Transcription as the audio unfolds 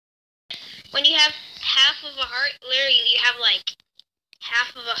when you have half of a heart, literally you have like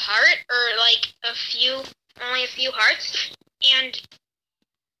half of a heart, or like only a few hearts, and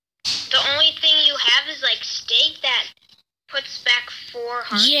the only thing you have is like steak that puts back 4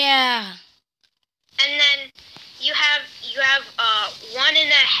 hearts. Yeah. And then you have 1.5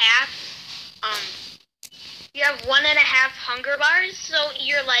 you have 1.5 hunger bars, so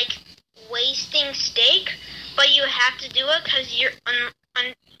you're like wasting steak, but you have to do it because you're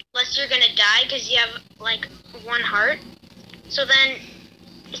unless you're gonna die because you have like 1 heart. So then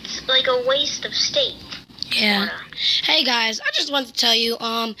it's like a waste of steak. Yeah. Hey guys, I just wanted to tell you,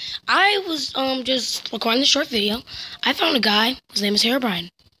 I was just recording this short video. I found a guy. His name is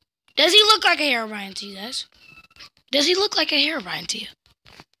Herobrian. Does he look like a Herobrian to you guys? Does he look like a Herobrian to you?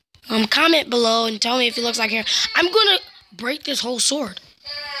 Comment below and tell me if he looks like a. I'm gonna break this whole sword.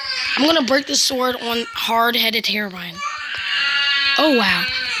 I'm gonna break this sword on hard-headed Herobrian. Oh wow.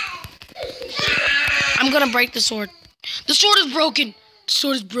 I'm gonna break the sword. The sword is broken. The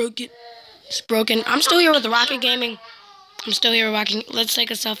sword is broken. It's broken. I'm still here with the Rocket Gaming. I'm still here rocking. Let's take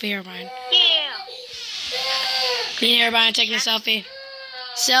a selfie here, Brian. Yeah. Me and Brian taking a selfie.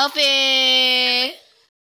 Selfie!